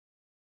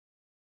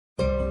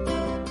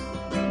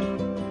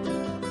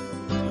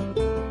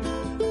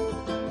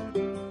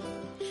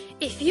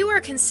you are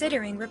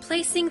considering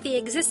replacing the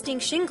existing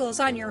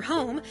shingles on your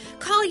home,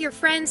 call your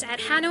friends at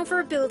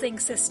Hanover Building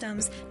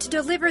Systems to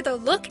deliver the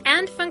look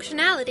and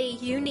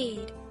functionality you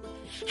need.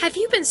 Have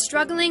you been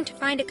struggling to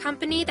find a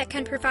company that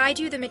can provide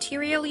you the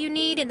material you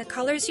need in the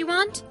colors you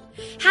want?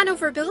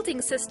 Hanover Building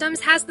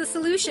Systems has the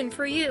solution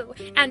for you,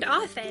 and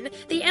often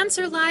the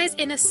answer lies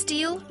in a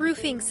steel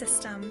roofing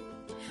system.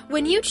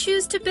 When you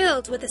choose to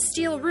build with a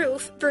steel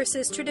roof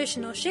versus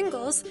traditional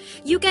shingles,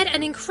 you get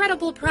an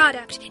incredible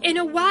product in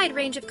a wide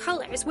range of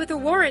colors with a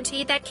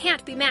warranty that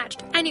can't be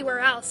matched anywhere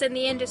else in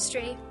the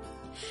industry.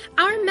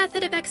 Our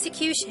method of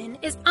execution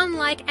is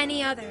unlike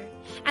any other,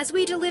 as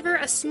we deliver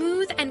a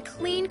smooth and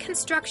clean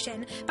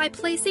construction by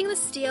placing the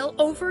steel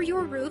over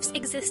your roof's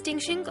existing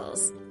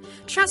shingles.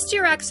 Trust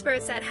your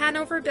experts at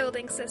Hanover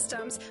Building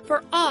Systems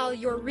for all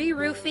your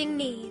re-roofing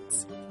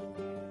needs.